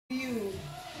You.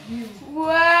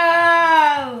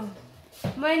 Wow!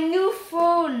 My new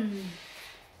phone.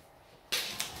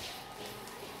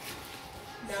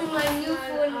 See my new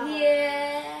phone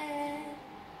here.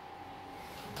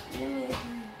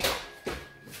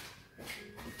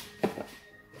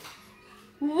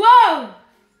 Wow!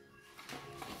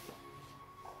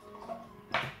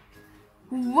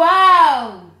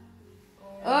 Wow!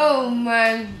 Oh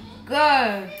my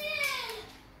God!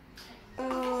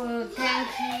 Oh, thank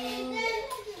you.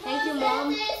 Thank you,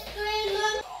 Mom.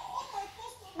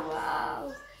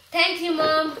 Wow. Thank you,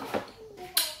 Mom.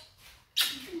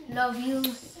 Love you.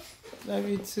 Love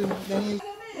you too.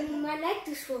 I like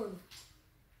this phone.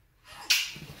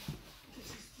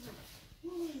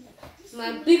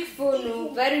 My big phone,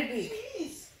 oh, very big.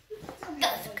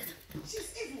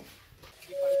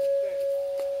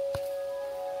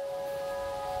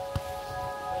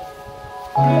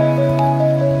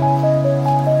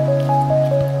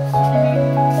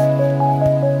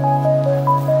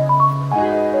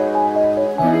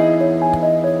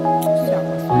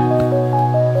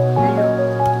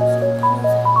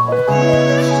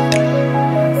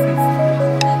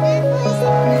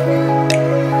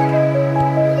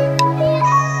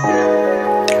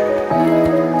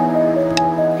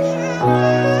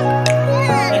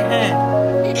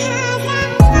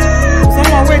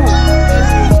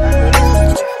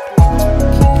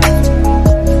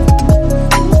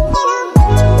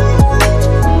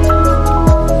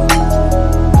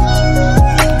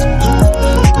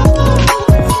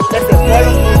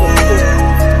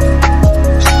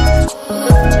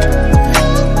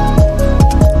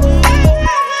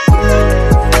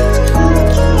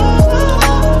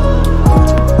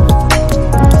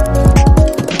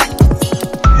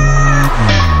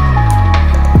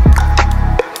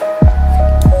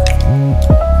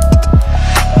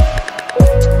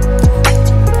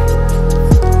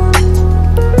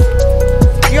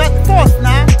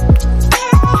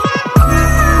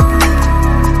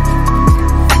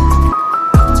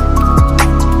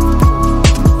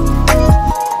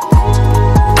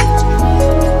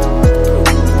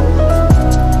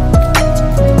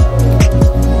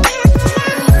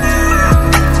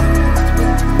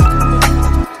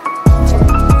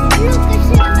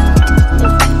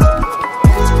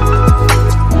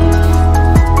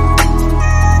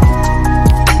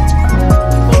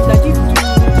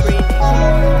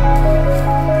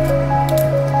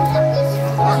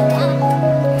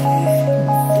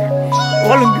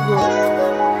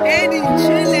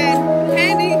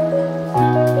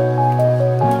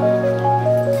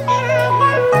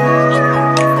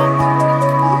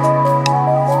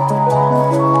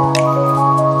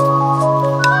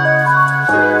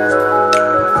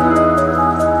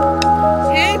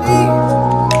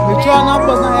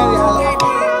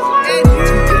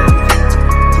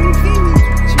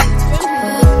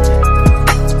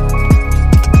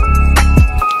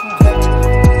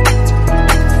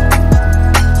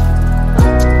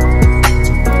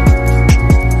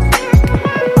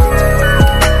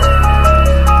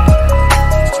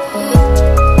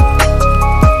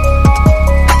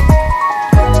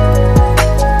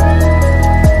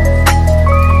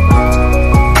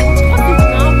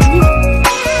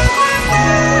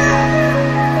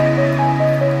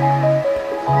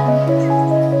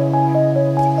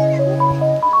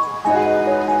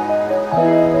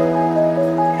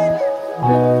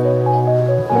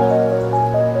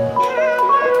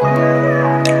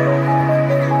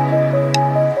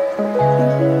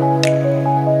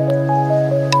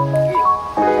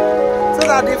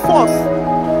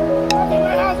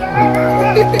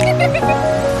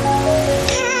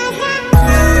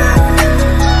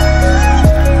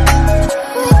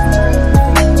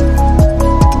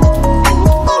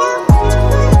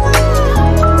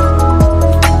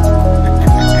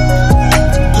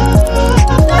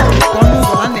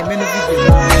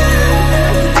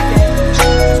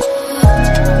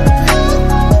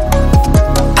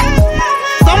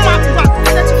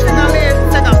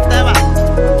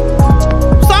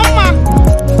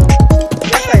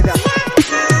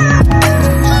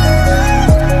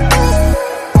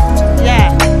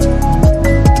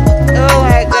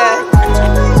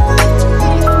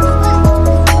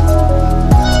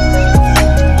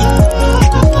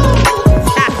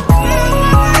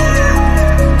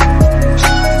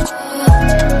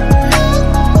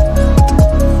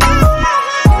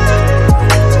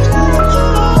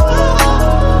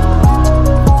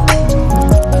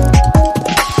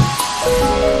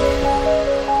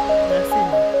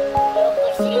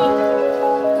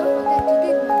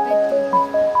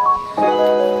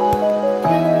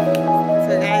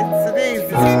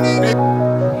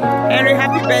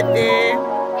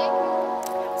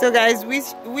 So guys,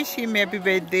 wish him happy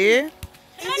birthday. In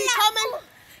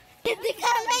the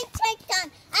comment section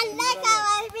and like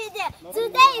our video.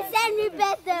 Today is Henry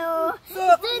birthday.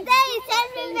 Today is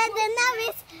Henry birthday. Now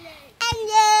it's and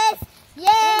yes,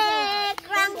 yeah.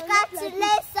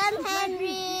 Congratulations,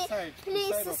 Henry.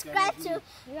 Please subscribe to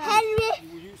Henry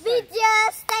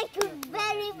videos. Thank you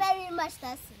very much.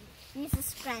 You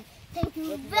subscribe. Thank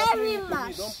you very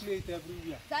much. Don't play it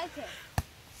everywhere. Thank you.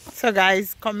 So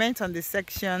guys, comment on the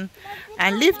section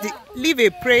and leave a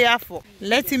prayer for.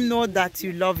 Let him know that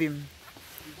you love him.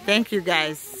 Thank you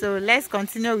guys. So let's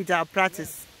continue with our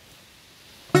practice.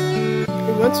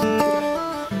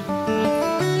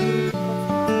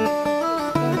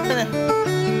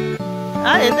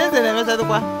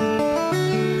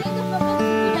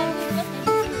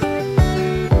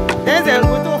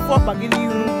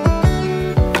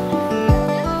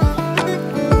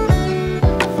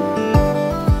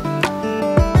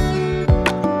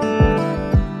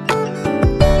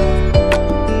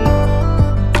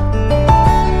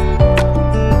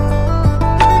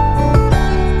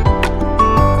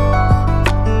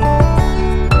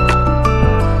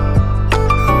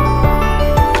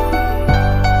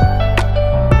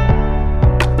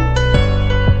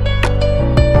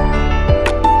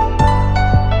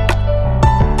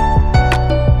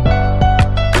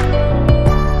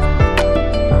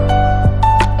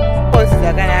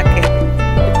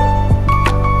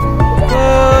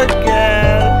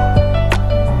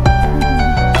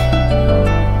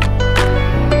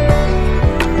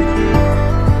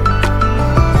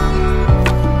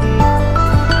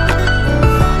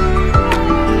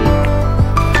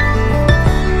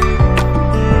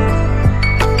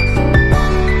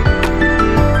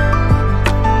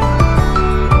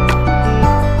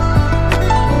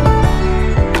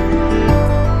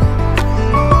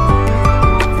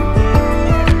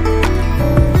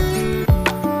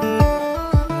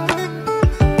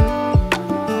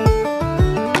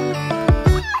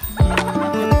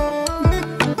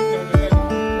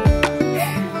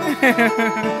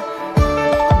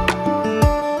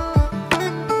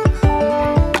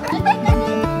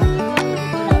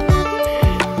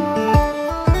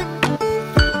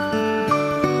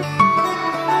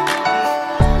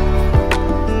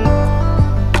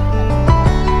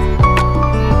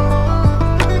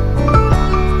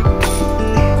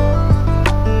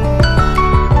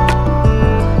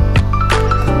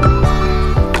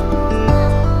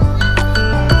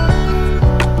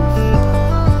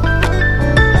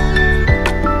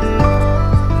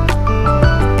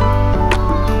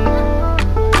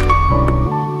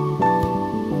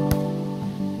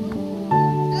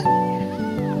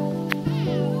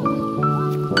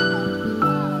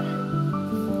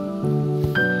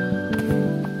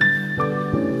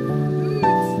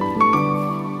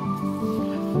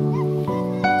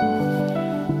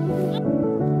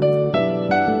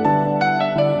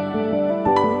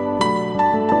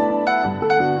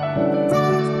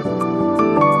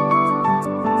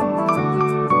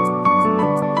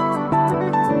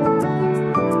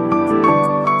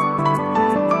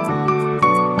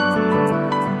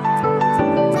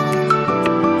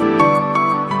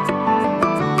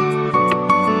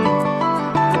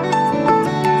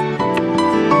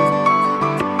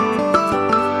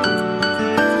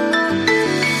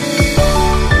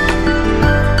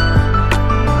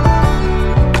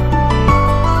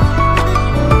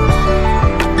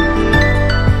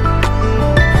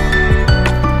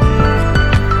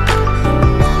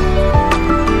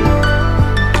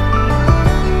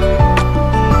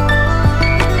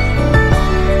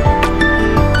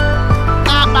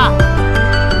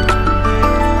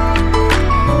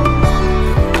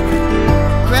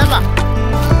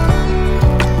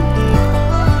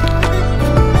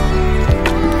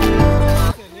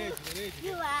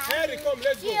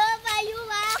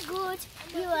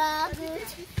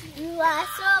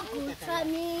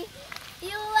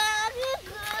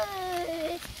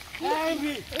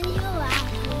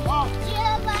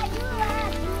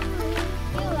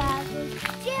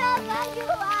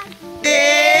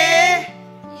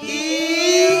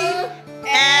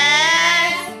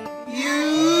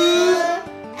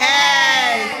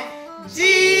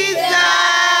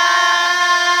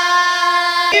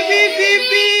 Beep, beep, beep,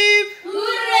 beep.